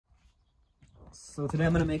So today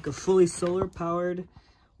I'm going to make a fully solar powered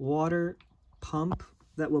water pump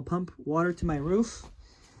that will pump water to my roof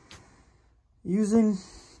using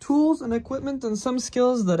tools and equipment and some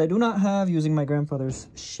skills that I do not have using my grandfather's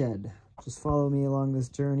shed. Just follow me along this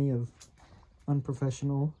journey of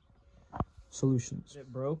unprofessional solutions.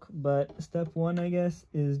 It broke, but step one, I guess,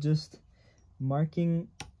 is just marking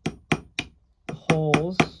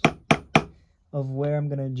holes of where I'm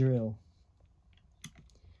going to drill.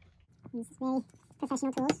 Use very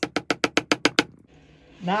professional tools.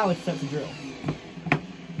 Now it's set to drill.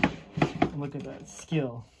 Look at that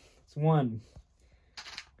skill. It's one.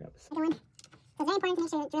 Grab this. Second one. So it's very important to make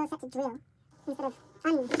sure the drill is set to drill instead of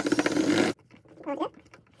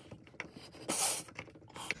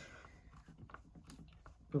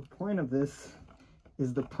The point of this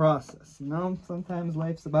is the process. You know, sometimes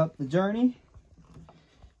life's about the journey,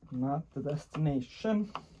 not the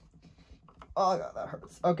destination. Oh god, that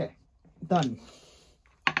hurts. Okay, done.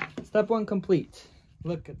 Step one complete.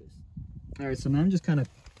 Look at this. All right, so now I'm just kind of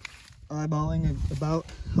eyeballing about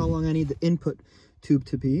how long I need the input tube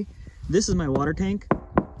to be. This is my water tank,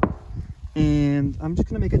 and I'm just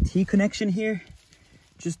gonna make a T connection here,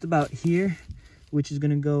 just about here, which is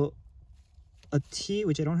gonna go a T,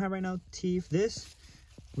 which I don't have right now, T this,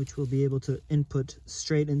 which will be able to input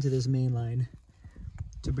straight into this main line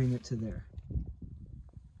to bring it to there.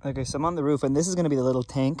 Okay, so I'm on the roof, and this is gonna be the little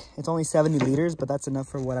tank. It's only 70 liters, but that's enough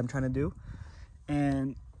for what I'm trying to do.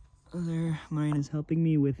 And there, Marina is helping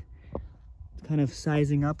me with kind of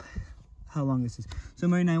sizing up how long this is. So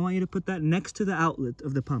Marina, I want you to put that next to the outlet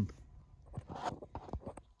of the pump.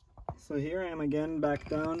 So here I am again, back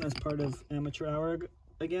down as part of amateur hour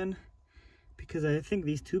again, because I think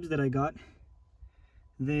these tubes that I got,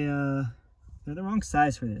 they're the wrong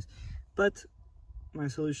size for this. But my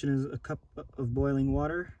solution is a cup of boiling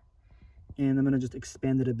water, and I'm gonna just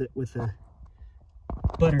expand it a bit with a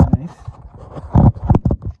butter knife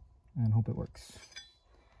and hope it works.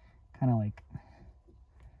 Kind of like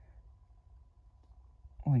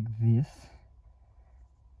this.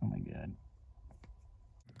 Oh my god.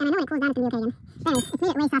 And I know when it cools down it's going to be okay again. But anyways, it's made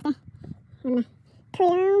it way softer. I'm going to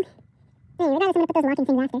cool it down. Anyway, regardless, I'm going to put those locking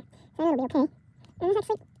things after. So it'll be okay. And this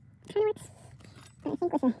actually kind of works. But I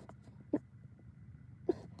think with a...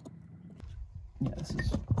 Yeah, this is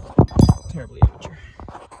terribly amateur.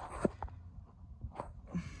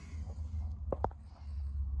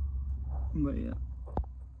 But yeah.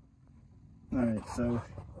 Alright, so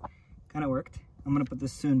kind of worked. I'm gonna put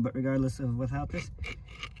this soon, but regardless of without this,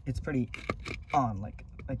 it's pretty on. Like,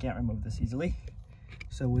 I can't remove this easily.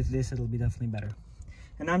 So with this, it'll be definitely better.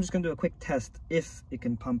 And now I'm just gonna do a quick test if it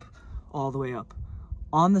can pump all the way up.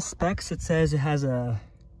 On the specs, it says it has a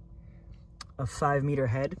 5-meter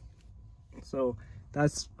head. So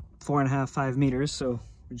that's 4.5, 5 meters. So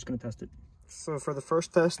we're just gonna test it. So for the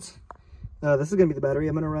first test, this is gonna be the battery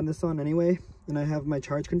I'm gonna run this on anyway. And I have my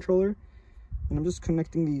charge controller, and I'm just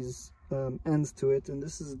connecting these ends to it. And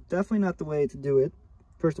this is definitely not the way to do it.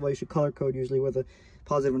 First of all, you should color code usually where the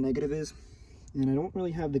positive or negative is. And I don't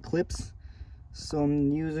really have the clips, so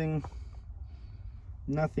I'm using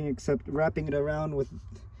nothing except wrapping it around with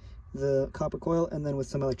the copper coil and then with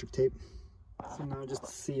some electric tape. So now just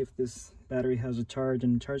to see if this battery has a charge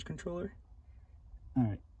and charge controller. All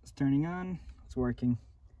right, it's turning on, it's working.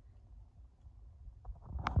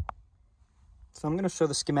 So I'm gonna show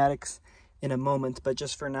the schematics in a moment, but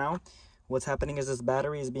just for now, what's happening is this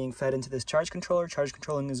battery is being fed into this charge controller. Charge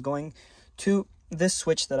controlling is going to this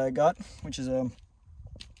switch that I got, which is a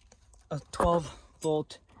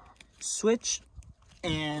 12-volt switch,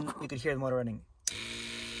 and you could hear the motor running.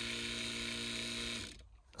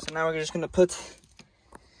 So now we're just gonna put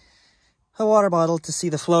a water bottle to see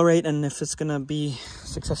the flow rate and if it's gonna be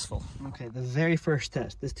successful. Okay, the very first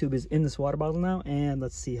test. This tube is in this water bottle now, and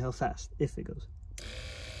let's see how fast, if it goes.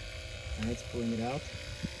 All right, it's pulling it out.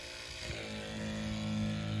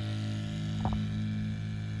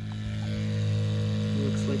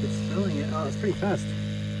 Looks like it's filling it. Oh, it's pretty fast.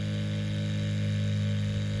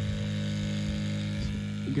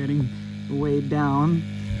 It's getting way down.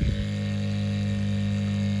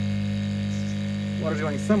 Water's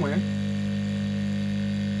going somewhere.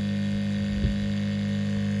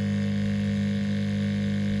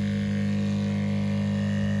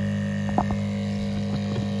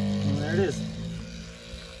 And there it is.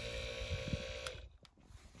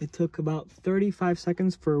 It took about 35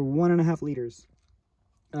 seconds for 1.5 liters.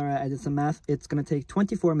 All right, I did some math. It's gonna take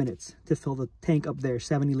 24 minutes to fill the tank up there,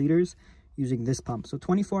 70 liters, using this pump. So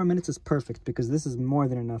 24 minutes is perfect because this is more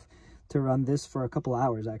than enough to run this for a couple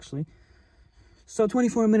hours actually. So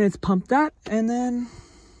 24 minutes, pump that, and then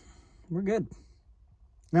we're good.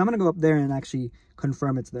 Now I'm gonna go up there and actually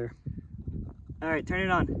confirm it's there. All right, turn it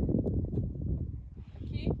on.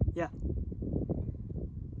 Key? Yeah.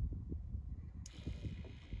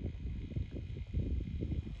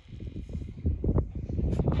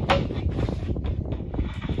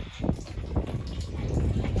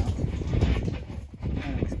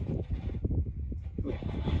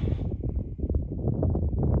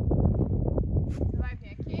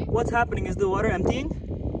 What's happening? Is the water emptying?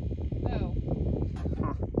 No.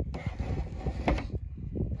 Huh.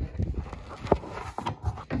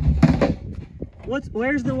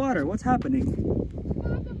 Where's the water? What's happening?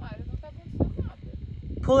 Nada, Mário. Não tá acontecendo nada.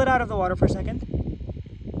 Pull it out of the water for a second.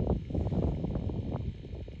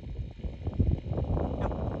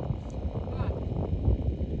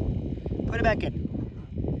 Put it back in.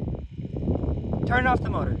 Turn off the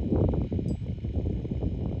motor.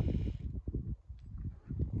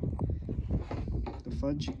 The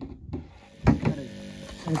fudge.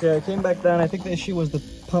 Okay, I came back down. I think the issue was the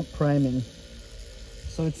pump priming.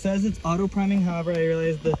 So it says it's auto priming, however I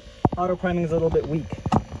realized the auto priming is a little bit weak.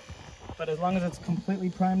 But as long as it's completely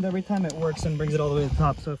primed every time, it works and brings it all the way to the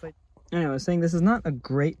top. So if anyway, I was saying this is not a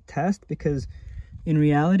great test because in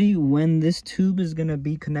reality, when this tube is gonna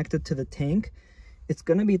be connected to the tank, it's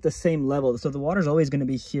gonna be at the same level. So the water is always gonna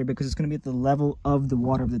be here because it's gonna be at the level of the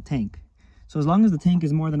water of the tank. So as long as the tank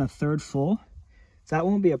is more than a third full, that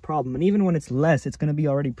won't be a problem. And even when it's less, it's gonna be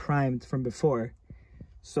already primed from before.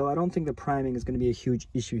 So I don't think the priming is gonna be a huge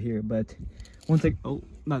issue here, but one thing, oh,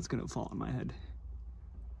 that's gonna fall on my head.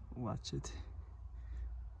 Watch it.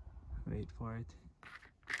 Wait for it.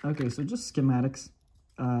 Okay, so just schematics,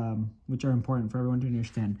 which are important for everyone to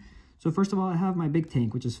understand. So first of all, I have my big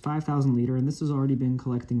tank, which is 5,000 liter, and this has already been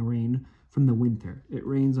collecting rain from the winter. It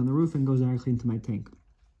rains on the roof and goes directly into my tank.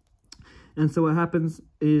 And so what happens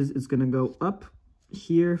is it's gonna go up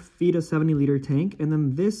here, feed a 70-liter tank, and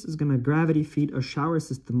then this is gonna gravity feed a shower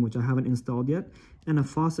system, which I haven't installed yet, and a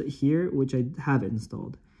faucet here, which I have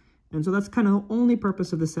installed. And so that's kind of the only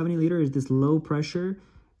purpose of the 70-liter is this low pressure,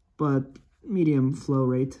 but medium flow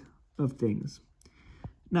rate of things.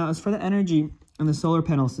 Now, as for the energy and the solar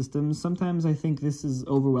panel systems, sometimes I think this is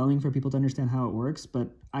overwhelming for people to understand how it works,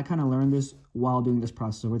 but I kind of learned this while doing this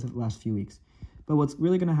process over the last few weeks. But what's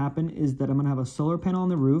really gonna happen is that I'm gonna have a solar panel on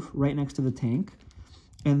the roof right next to the tank.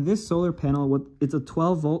 And this solar panel, it's a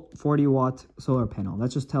 12 volt, 40 watt solar panel.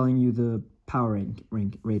 That's just telling you the power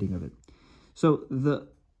rating of it. So the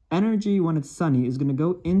energy when it's sunny is going to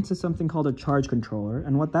go into something called a charge controller.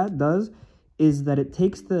 And what that does is that it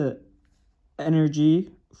takes the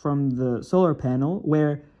energy from the solar panel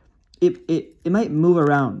where it might move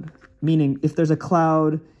around. Meaning if there's a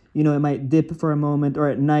cloud, you know, it might dip for a moment, or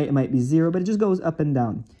at night it might be zero, but it just goes up and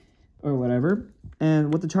down or whatever.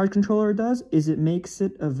 And what the charge controller does is it makes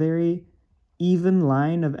it a very even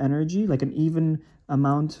line of energy, like an even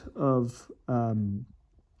amount of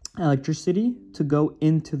electricity to go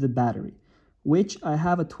into the battery, which I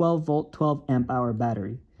have a 12 volt, 12 amp hour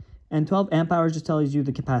battery. And 12 amp hours just tells you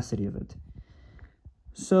the capacity of it.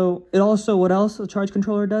 So it also, what else a charge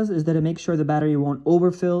controller does is that it makes sure the battery won't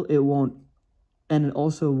overfill, it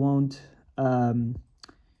also won't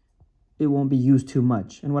be used too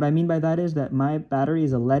much. And what I mean by that is that my battery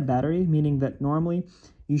is a lead battery, meaning that normally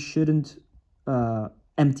you shouldn't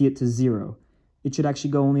empty it to zero. It should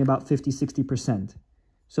actually go only about 50–60%.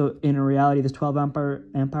 So in reality, this 12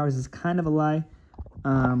 amp hours is kind of a lie,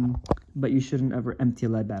 but you shouldn't ever empty a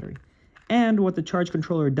lead battery. And what the charge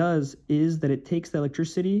controller does is that it takes the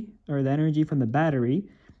electricity or the energy from the battery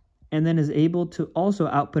and then is able to also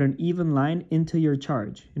output an even line into your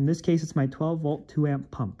charge. In this case, it's my 12 volt, 2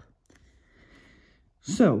 amp pump.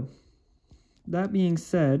 So, that being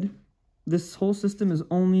said, this whole system is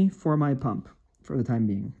only for my pump for the time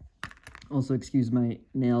being. Also, excuse my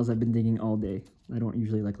nails, I've been digging all day. I don't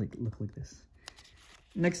usually look like this.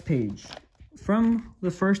 Next page. From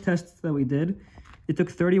the first tests that we did, it took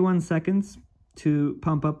 31 seconds to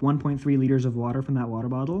pump up 1.3 liters of water from that water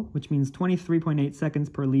bottle, which means 23.8 seconds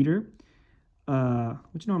per liter,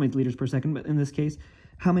 which normally is liters per second, but in this case,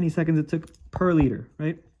 how many seconds it took per liter,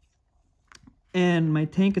 right? And my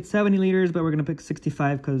tank at 70 liters, but we're going to pick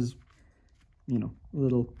 65 because, you know, a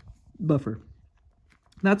little buffer.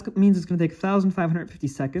 That means it's going to take 1,550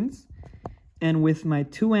 seconds. And with my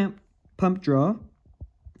 2 amp pump draw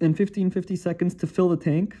and 1,550 seconds to fill the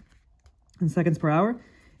tank in seconds per hour,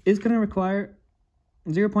 it's going to require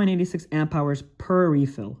 0.86 amp hours per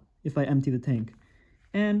refill if I empty the tank.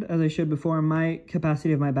 And as I showed before, my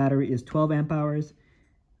capacity of my battery is 12 amp hours,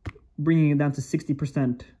 bringing it down to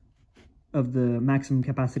 60% of the maximum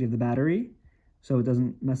capacity of the battery, so it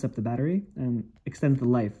doesn't mess up the battery and extends the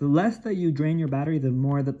life. The less that you drain your battery, the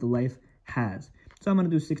more that the life has. So I'm going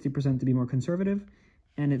to do 60% to be more conservative,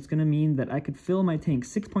 and it's going to mean that I could fill my tank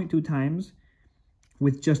 6.2 times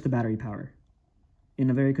with just the battery power in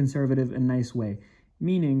a very conservative and nice way,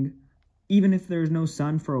 meaning even if there's no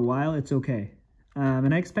sun for a while, it's okay.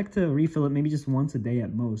 And I expect to refill it maybe just once a day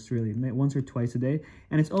at most, really, once or twice a day.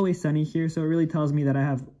 And it's always sunny here, so it really tells me that I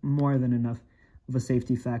have more than enough of a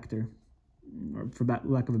safety factor, or for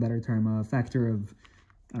lack of a better term, a factor of,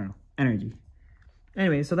 I don't know, energy.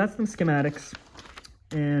 Anyway, so that's the schematics,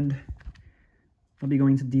 and I'll be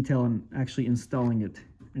going into detail on actually installing it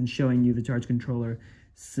and showing you the charge controller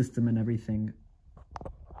system and everything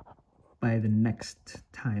by the next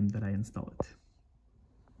time that I install it.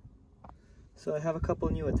 So I have a couple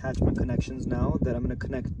new attachment connections now that I'm going to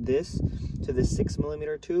connect this to this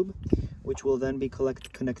 6mm tube, which will then be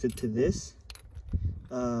connected to this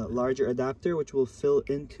larger adapter, which will fill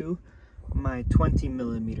into my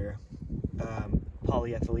 20mm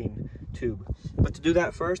polyethylene tube. But to do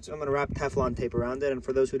that first, I'm going to wrap Teflon tape around it. And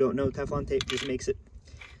for those who don't know, Teflon tape just makes it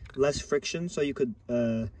less friction, so you could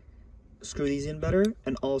screw these in better,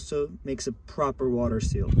 and also makes a proper water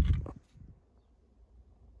seal.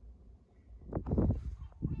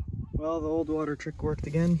 Well, the old water trick worked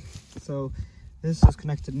again. So this is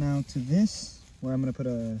connected now to this, where I'm going to put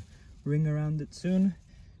a ring around it soon.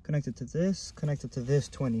 Connected to this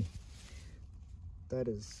 20. That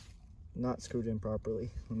is not screwed in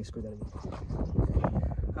properly. Let me screw that in.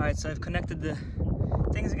 Alright, so I've connected the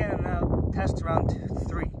things again, and now test round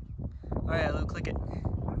 3. Alright, Lou, click it.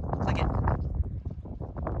 Click it.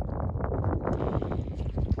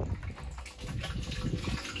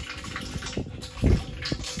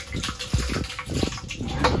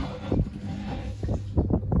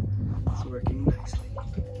 It's working nicely.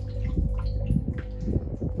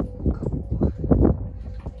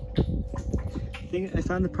 I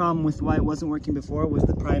found the problem with why it wasn't working before was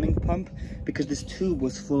the priming pump, because this tube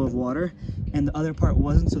was full of water and the other part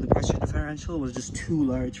wasn't, so the pressure differential was just too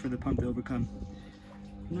large for the pump to overcome.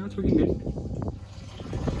 Now it's working good.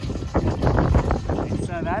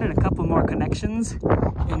 So I've added a couple more connections,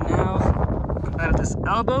 and now I've added this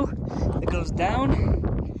elbow that goes down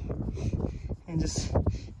and just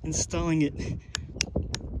installing it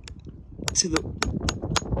to the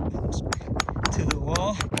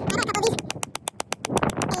wall.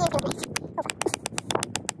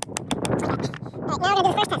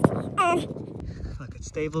 Look, it's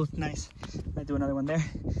stable, nice. Might do another one there.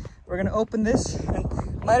 We're gonna open this, and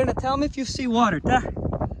Marina, tell me if you see water, ta?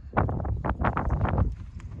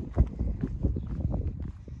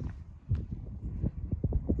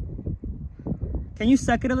 Can you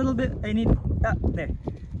suck it a little bit? I need, there.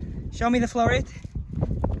 Show me the flow rate.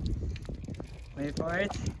 Wait for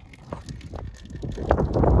it.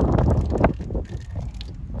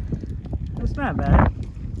 It's not bad.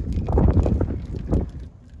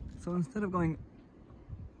 So instead of going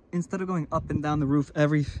up and down the roof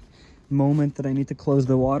every moment that I need to close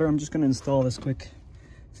the water, I'm just going to install this quick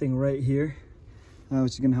thing right here,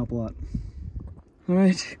 which is going to help a lot. All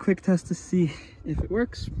right, quick test to see if it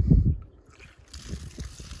works.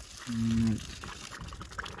 All right.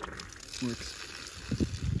 Works.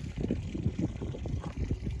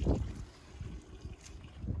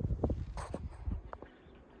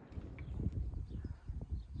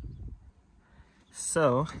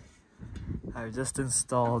 So I've just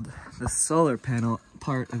installed the solar panel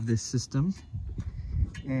part of this system,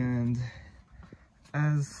 and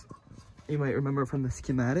as you might remember from the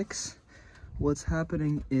schematics, what's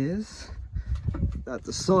happening is that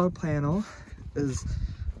the solar panel is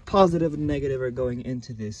positive and negative are going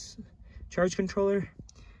into this charge controller,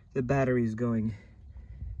 the battery is going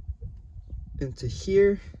into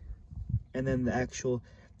here, and then the actual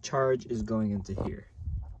charge is going into here.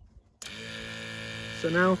 So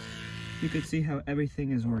now you can see how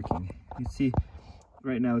everything is working. You can see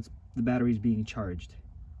right now the battery is being charged.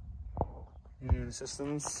 And the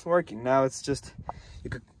system's working. Now it's just, you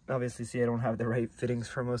could obviously see I don't have the right fittings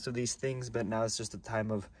for most of these things, but now it's just a time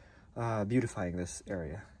of beautifying this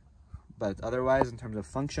area. But otherwise, in terms of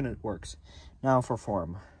function, it works. Now for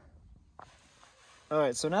form.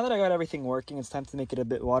 Alright, so now that I got everything working, it's time to make it a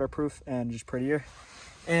bit waterproof and just prettier.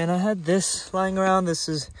 And I had this lying around. This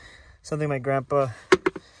is something my grandpa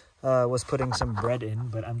was putting some bread in,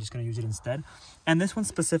 but I'm just going to use it instead. And this one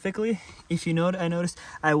specifically, if you note, I noticed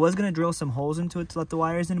I was going to drill some holes into it to let the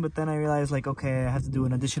wires in, but then I realized, like, okay, I have to do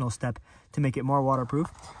an additional step to make it more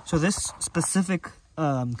waterproof. So this specific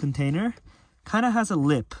container kind of has a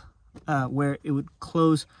lip where it would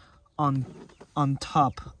close on on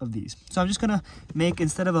top of these. So I'm just gonna make,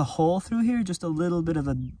 instead of a hole through here, just a little bit of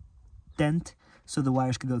a dent so the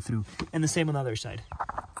wires can go through. And the same on the other side.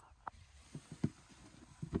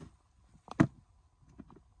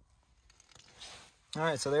 All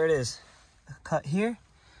right, so there it is. A cut here.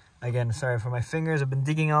 Again, sorry for my fingers. I've been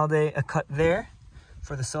digging all day. A cut there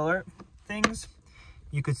for the solar things.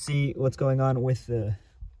 You could see what's going on with the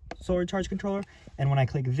solar charge controller. And when I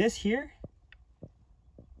click this here,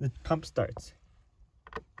 the pump starts.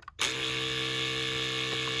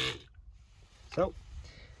 So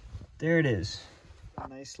there it is,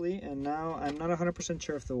 nicely. And now I'm not 100%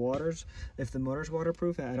 sure if the motor's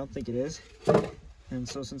waterproof. I don't think it is. And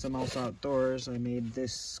so since I'm also outdoors, I made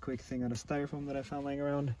this quick thing out of styrofoam that I found laying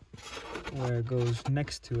around, where it goes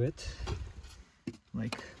next to it,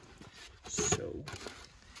 like so.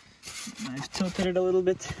 And I've tilted it a little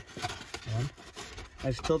bit.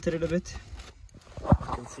 I've tilted it a bit,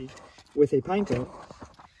 you can see, with a pine cone,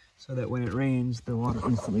 so that when it rains, the water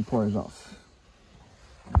instantly pours off.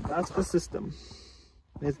 And that's the system.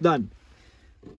 It's done.